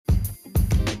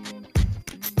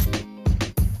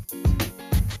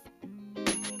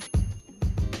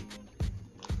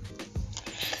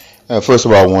First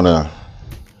of all, I want to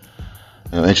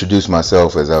introduce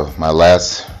myself as my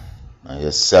last,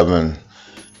 7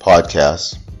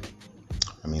 podcasts.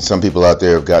 Some people out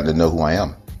there have gotten to know who I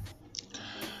am.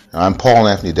 I'm Paul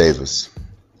Anthony Davis,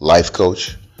 life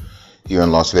coach here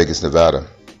in Las Vegas, Nevada.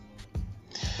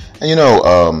 And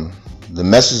the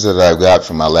message that I got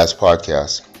from my last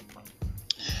podcast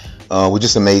were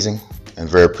just amazing and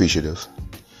very appreciative.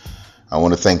 I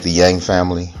want to thank the Yang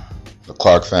family, the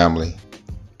Clark family,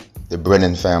 the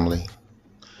Brennan family,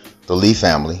 the Lee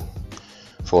family,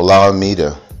 for allowing me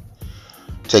to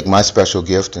take my special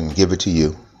gift and give it to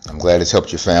you. I'm glad it's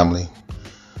helped your family.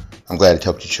 I'm glad it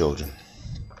helped your children.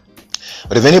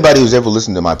 But if anybody who's ever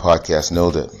listened to my podcast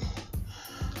know that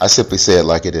I simply say it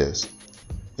like it is.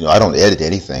 I don't edit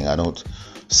anything. I don't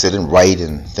sit and write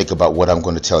and think about what I'm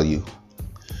going to tell you.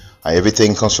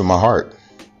 Everything comes from my heart.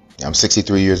 I'm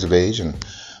 63 years of age and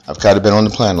I've kind of been on the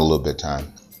planet a little bit of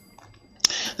time.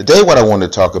 Today what I want to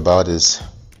talk about is,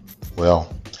 I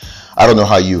don't know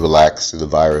how you relax to the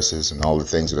viruses and all the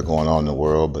things that are going on in the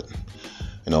world, but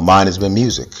mine has been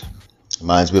music.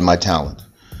 Mine's been my talent.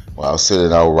 I'll sit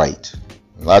and I'll write.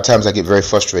 A lot of times I get very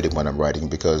frustrated when I'm writing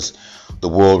because the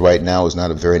world right now is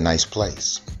not a very nice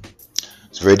place.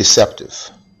 It's very deceptive.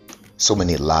 So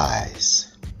many lies.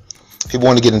 If you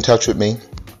want to get in touch with me,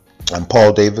 I'm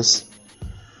Paul Davis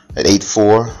at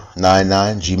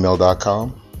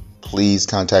 8499gmail.com. Please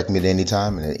contact me at any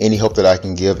time, and any help that I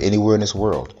can give anywhere in this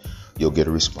world, you'll get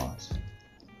a response.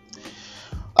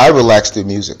 I relax through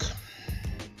music.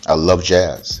 I love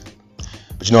jazz.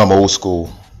 But I'm old school.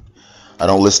 I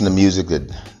don't listen to music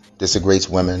that disagrees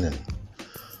women and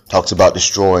talks about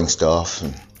destroying stuff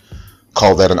and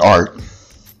call that an art.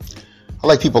 I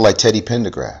like people like Teddy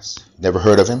Pendergrass. Never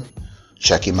heard of him?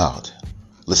 Check him out.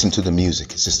 Listen to the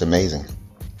music. It's just amazing.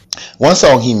 One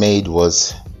song he made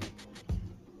was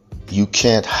 "You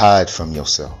Can't Hide From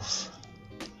Yourself."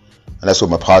 And that's what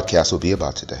my podcast will be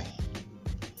about today.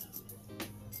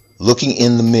 Looking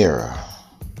in the mirror.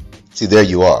 See, there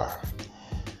you are.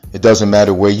 It doesn't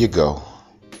matter where you go.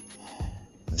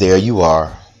 There you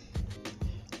are.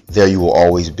 There you will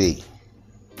always be.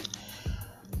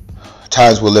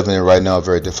 Times we're living in right now are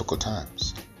very difficult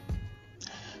times.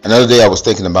 Another day I was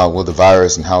thinking about the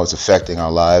virus and how it's affecting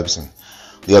our lives and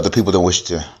the other people that wish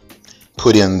to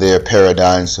put in their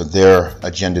paradigms or their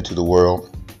agenda to the world.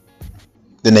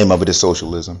 The name of it is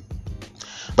socialism.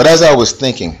 But as I was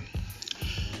thinking,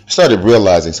 I started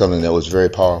realizing something that was very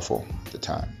powerful at the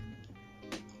time.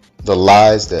 The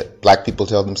lies that black people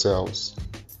tell themselves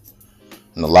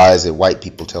and the lies that white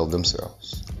people tell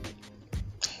themselves.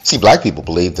 See, black people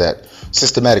believe that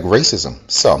systematic racism,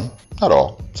 some, not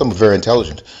all, some are very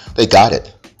intelligent, they got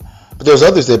it. But there's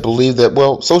others that believe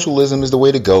that, socialism is the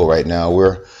way to go right now.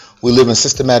 We live in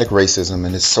systematic racism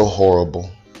and it's so horrible.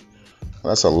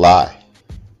 That's a lie.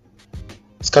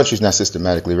 This country's not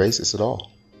systematically racist at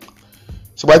all.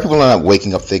 So white people are not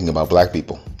waking up thinking about black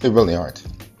people. They really aren't.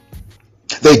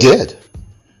 They did.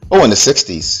 In the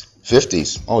 60s,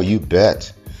 50s. Oh, you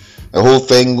bet. The whole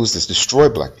thing was to destroy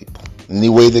black people in any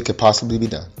way that could possibly be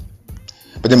done.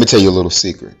 But let me tell you a little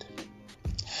secret.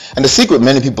 And the secret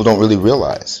many people don't really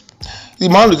realize.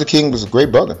 Martin Luther King was a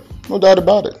great brother. No doubt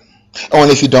about it.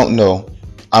 And if you don't know,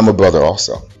 I'm a brother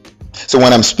also. So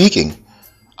when I'm speaking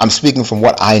from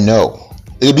what I know.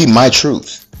 It'll be my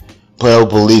truth. But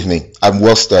believe me, I'm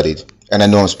well studied and I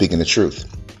know I'm speaking the truth.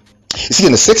 You see,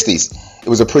 in the 60s, it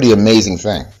was a pretty amazing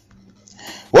thing.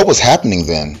 What was happening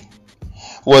then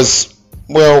was,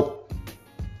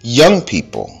 young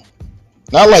people,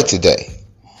 not like today,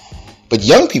 but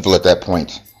young people at that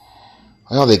point,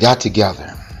 they got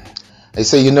together. They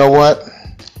say, you know what?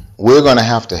 We're going to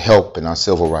have to help in our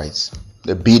civil rights.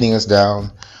 They're beating us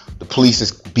down. The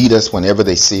police beat us whenever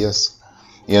they see us.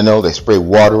 They spray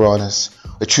water on us.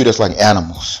 They treat us like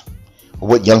animals. But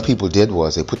what young people did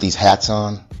was they put these hats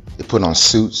on. They put on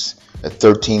suits at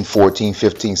 13, 14,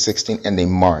 15, 16, and they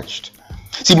marched.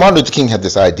 See, Martin Luther King had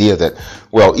this idea that,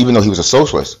 even though he was a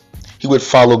socialist, he would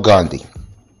follow Gandhi.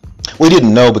 We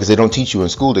didn't know because they don't teach you in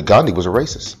school that Gandhi was a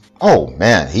racist. Oh,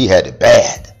 man, he had it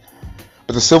bad.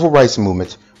 But the civil rights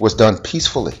movement was done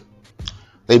peacefully.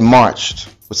 They marched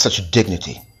with such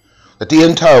dignity that the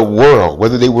entire world,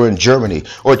 whether they were in Germany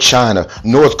or China,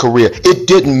 North Korea, it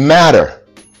didn't matter.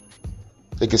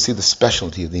 They could see the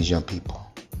specialty of these young people.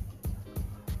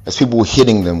 As people were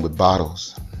hitting them with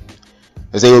bottles,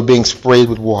 as they were being sprayed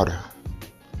with water,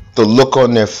 the look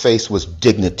on their face was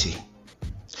dignity.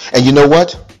 And you know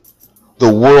what?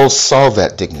 The world saw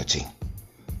that dignity.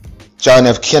 John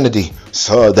F. Kennedy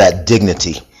saw that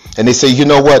dignity. And they say, you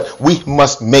know what? We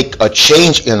must make a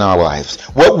change in our lives.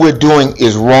 What we're doing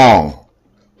is wrong.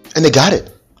 And they got it.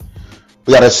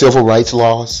 We got our civil rights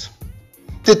laws.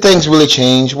 Did things really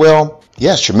change? Well,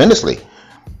 yes, tremendously.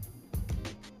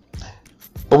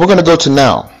 But we're going to go to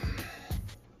now.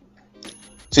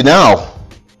 See, now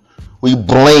we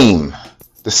blame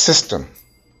the system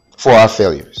for our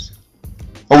failures.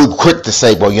 Or we're quick to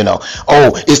say, well,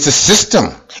 it's the system.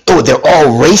 Oh, they're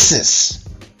all racist.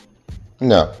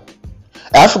 No.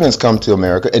 Africans come to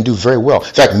America and do very well.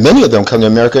 In fact, many of them come to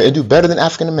America and do better than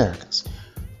African Americans.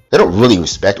 They don't really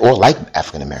respect or like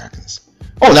African Americans.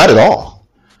 Oh, not at all.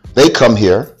 They come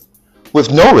here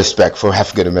with no respect for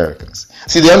African Americans.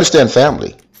 See, they understand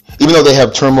family. Even though they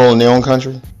have turmoil in their own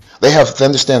country, they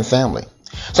understand family.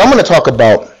 So I'm going to talk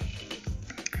about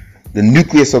the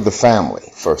nucleus of the family,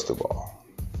 first of all.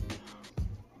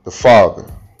 The father.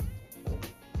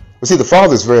 But see, the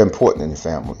father is very important in the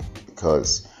family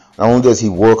because not only does he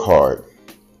work hard,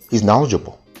 he's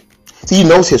knowledgeable. See, he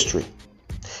knows history.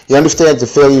 He understands the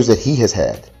failures that he has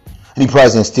had. And he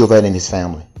tries to instill that in his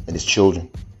family, in his children,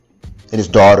 in his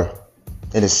daughter,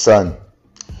 in his son.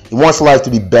 He wants life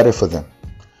to be better for them.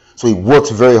 So he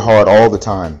works very hard all the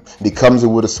time. And he comes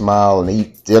in with a smile and they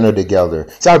eat dinner together.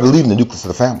 See, I believe in the nucleus of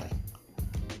the family.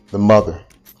 The mother.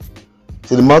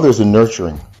 See, the mother is the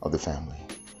nurturing of the family.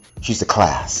 She's the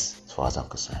class, as far as I'm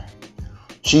concerned.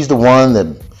 She's the one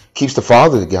that keeps the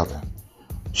father together.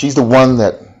 She's the one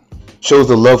that shows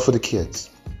the love for the kids.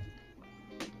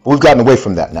 But we've gotten away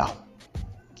from that now.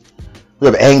 We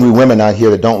have angry women out here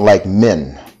that don't like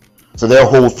men. So their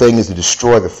whole thing is to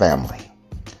destroy the family.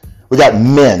 We got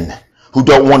men who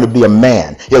don't want to be a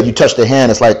man. You touch their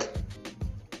hand, it's like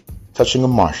touching a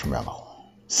marshmallow.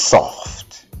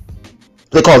 Soft.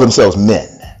 They call themselves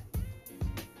men.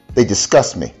 They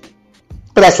disgust me.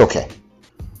 But that's okay.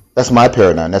 That's my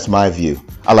paradigm. That's my view.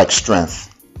 I like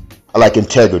strength. I like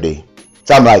integrity.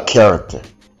 I like character.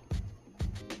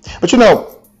 But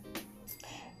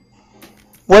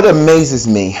what amazes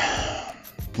me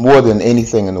more than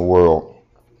anything in the world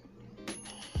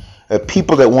are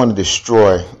people that want to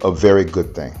destroy a very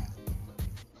good thing.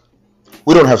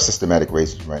 We don't have systematic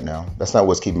racism right now. That's not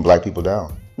what's keeping black people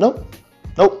down. Nope.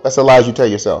 That's the lies you tell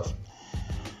yourself.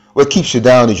 What keeps you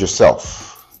down is yourself.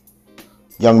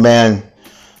 Young man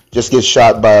just gets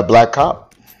shot by a black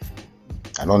cop.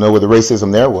 I don't know what the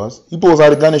racism there was. He pulls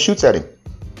out a gun and shoots at him.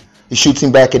 He shoots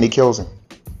him back and he kills him.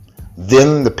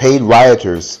 Then the paid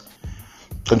rioters,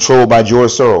 controlled by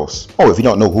George Soros. Oh, if you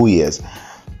don't know who he is,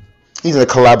 he's a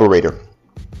collaborator.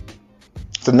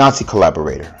 He's a Nazi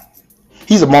collaborator.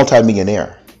 He's a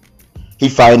multimillionaire. He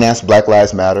financed Black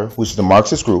Lives Matter, which is the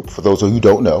Marxist group, for those of you who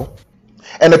don't know.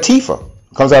 And Antifa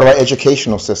comes out of our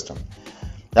educational system.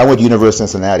 I went to University of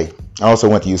Cincinnati. I also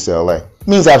went to UCLA. It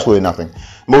means absolutely nothing.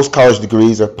 Most college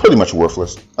degrees are pretty much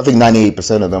worthless. I think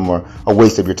 98% of them are a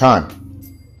waste of your time.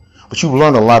 But you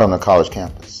learn a lot on a college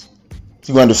campus.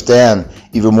 You understand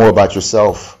even more about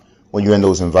yourself when you're in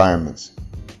those environments.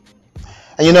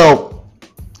 And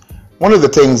one of the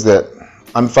things that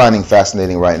I'm finding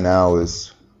fascinating right now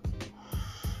is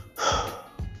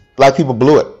black people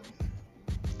blew it.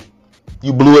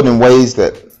 You blew it in ways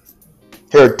that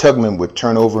Harriet Tubman would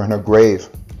turn over in her grave.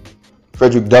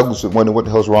 Frederick Douglass would wonder what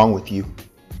the hell's wrong with you.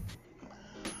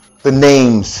 The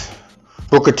names,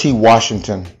 Booker T.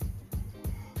 Washington,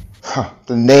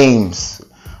 the names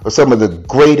of some of the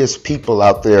greatest people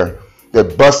out there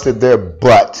that busted their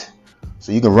butt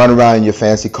so you can run around in your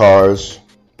fancy cars,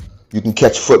 you can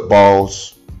catch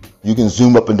footballs, you can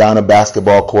zoom up and down a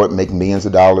basketball court and make millions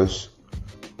of dollars,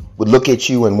 would look at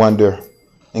you and wonder,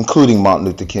 including Martin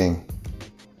Luther King,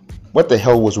 what the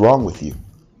hell was wrong with you?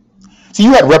 See,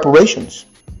 you had reparations.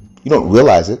 You don't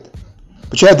realize it,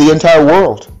 but you had the entire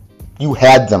world. You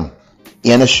had them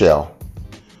in a shell.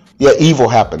 Yeah, evil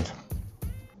happened.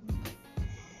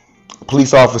 A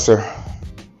police officer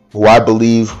who I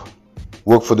believe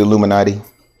worked for the Illuminati,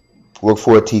 worked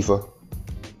for Antifa,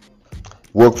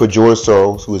 worked for George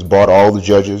Soros, who has bought all the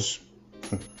judges,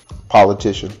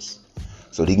 politicians,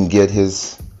 so that he can get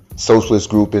his socialist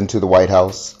group into the White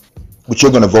House, which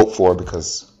you're going to vote for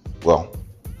because, well,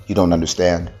 you don't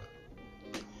understand.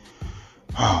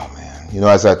 Oh, man.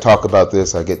 As I talk about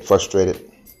this, I get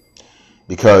frustrated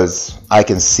because I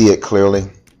can see it clearly.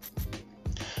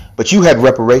 But you had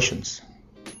reparations.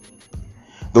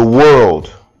 The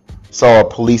world saw a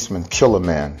policeman kill a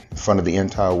man in front of the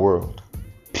entire world.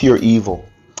 Pure evil.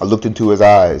 I looked into his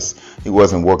eyes. He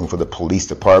wasn't working for the police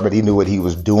department. He knew what he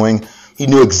was doing. He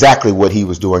knew exactly what he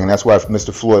was doing. And that's why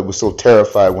Mr. Floyd was so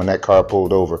terrified when that car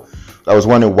pulled over. I was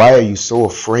wondering, why are you so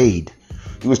afraid?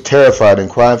 He was terrified and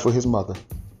crying for his mother.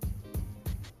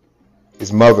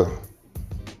 His mother.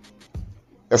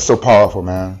 That's so powerful,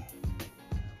 man.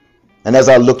 And as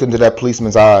I looked into that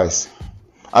policeman's eyes,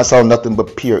 I saw nothing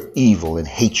but pure evil and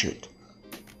hatred.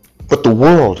 But the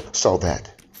world saw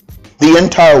that. The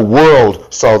entire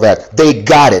world saw that. They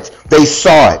got it. They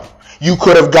saw it. You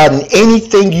could have gotten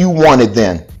anything you wanted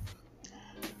then.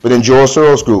 But then George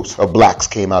Soros groups of blacks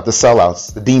came out, the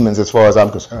sellouts, the demons as far as I'm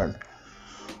concerned.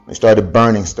 They started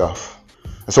burning stuff.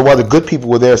 And so while the good people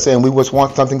were there saying we just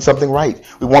want something right,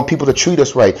 we want people to treat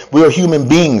us right, we are human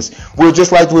beings, we're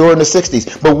just like we were in the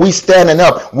 60s, but we standing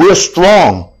up, we're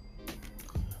strong.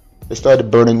 They started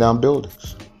burning down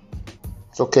buildings.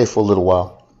 It's okay for a little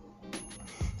while.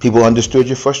 People understood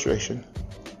your frustration.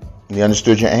 And they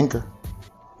understood your anger.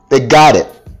 They got it.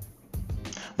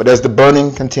 But as the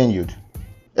burning continued,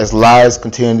 as lives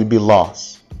continued to be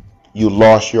lost, you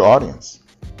lost your audience.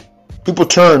 People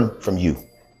turned from you.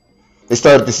 They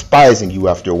started despising you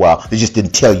after a while. They just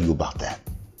didn't tell you about that.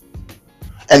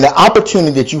 And the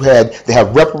opportunity that you had to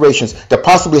have reparations, to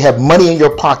possibly have money in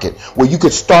your pocket, where you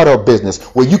could start a business,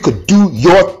 where you could do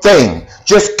your thing,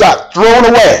 just got thrown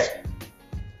away.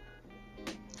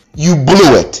 You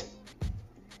blew it.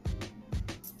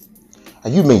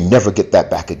 And you may never get that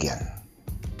back again.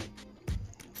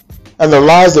 And the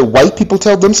lies that white people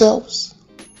tell themselves,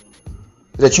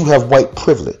 that you have white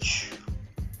privilege.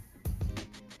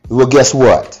 Well, guess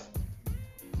what?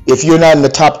 If you're not in the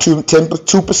top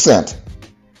 2%,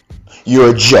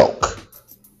 you're a joke.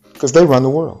 Because they run the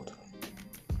world.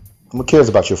 Who cares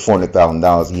about your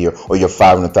 $400,000 a year or your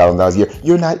 $500,000 a year?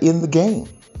 You're not in the game.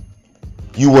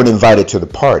 You weren't invited to the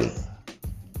party.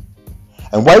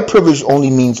 And white privilege only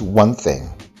means one thing.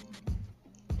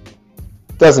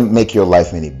 It doesn't make your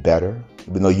life any better,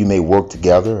 even though you may work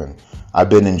together. And I've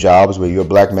been in jobs where you're a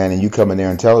black man and you come in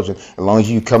there intelligent. As long as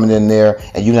you coming in there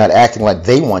and you're not acting like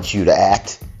they want you to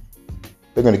act,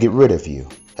 they're going to get rid of you.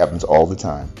 It happens all the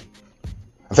time.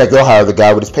 In fact, they'll hire the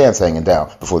guy with his pants hanging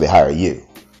down before they hire you.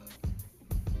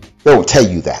 They won't tell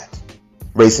you that.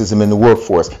 Racism in the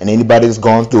workforce, and anybody that's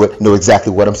gone through it know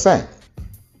exactly what I'm saying.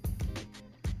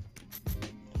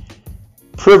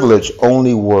 Privilege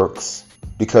only works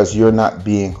because you're not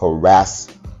being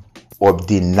harassed or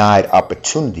denied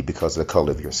opportunity because of the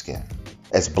color of your skin,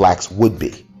 as blacks would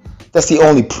be. That's the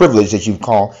only privilege that you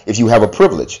call, if you have a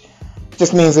privilege. It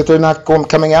just means that they're not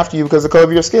coming after you because of the color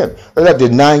of your skin. They're not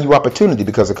denying you opportunity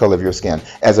because of the color of your skin,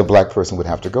 as a black person would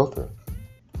have to go through.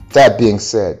 That being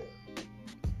said,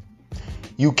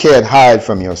 you can't hide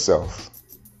from yourself.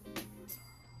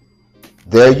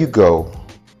 There you go.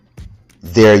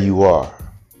 There you are.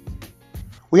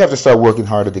 We have to start working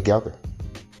harder together.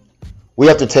 We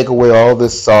have to take away all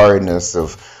this sorriness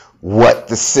of what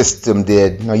the system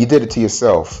did. No, you did it to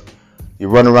yourself. You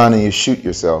run around and you shoot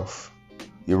yourself.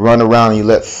 You run around and you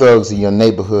let thugs in your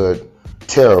neighborhood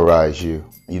terrorize you.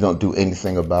 You don't do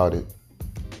anything about it.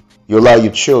 You allow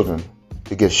your children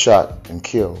to get shot and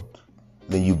killed.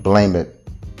 Then you blame it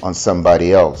on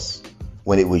somebody else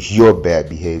when it was your bad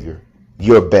behavior,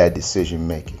 your bad decision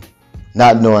making.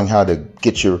 Not knowing how to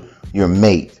get your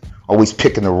mate. Always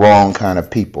picking the wrong kind of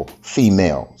people,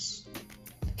 females.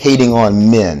 Hating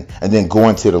on men and then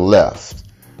going to the left.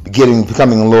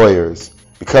 Becoming lawyers,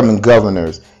 becoming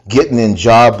governors, getting in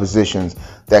job positions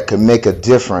that could make a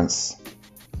difference,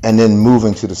 and then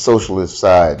moving to the socialist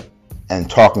side and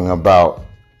talking about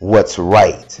what's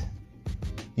right.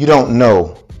 You don't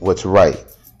know what's right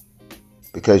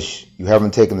because you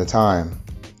haven't taken the time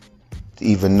to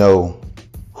even know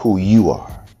who you are.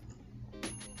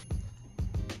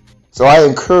 So I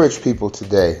encourage people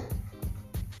today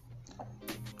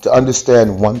to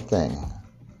understand one thing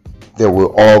that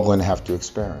we're all going to have to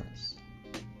experience.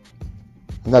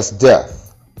 And that's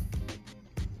death.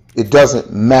 It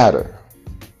doesn't matter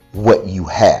what you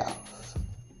have.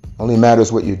 It only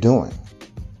matters what you're doing.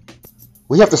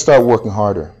 We have to start working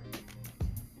harder.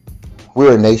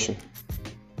 We're a nation.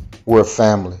 We're a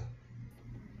family.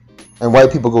 And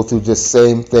white people go through just the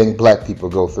same thing black people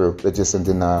go through. They're just in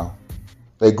denial.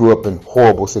 They grew up in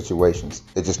horrible situations.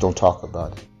 They just don't talk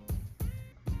about it.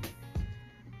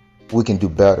 We can do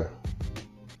better.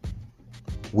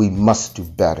 We must do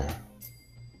better.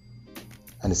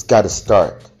 And it's got to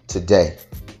start today.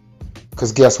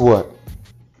 Because guess what?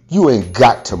 You ain't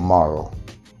got tomorrow.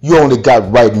 You only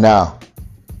got right now.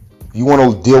 You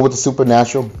want to deal with the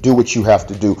supernatural? Do what you have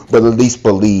to do. But at least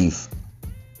believe.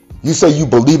 You say you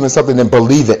believe in something, then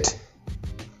believe it.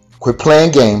 Quit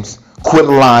playing games. Quit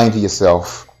lying to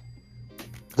yourself.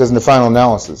 Because in the final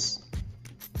analysis,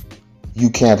 you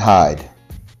can't hide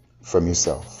from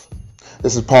yourself.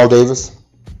 This is Paul Davis,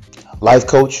 life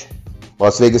coach,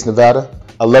 Las Vegas, Nevada.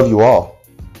 I love you all,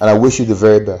 and I wish you the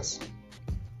very best.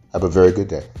 Have a very good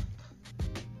day.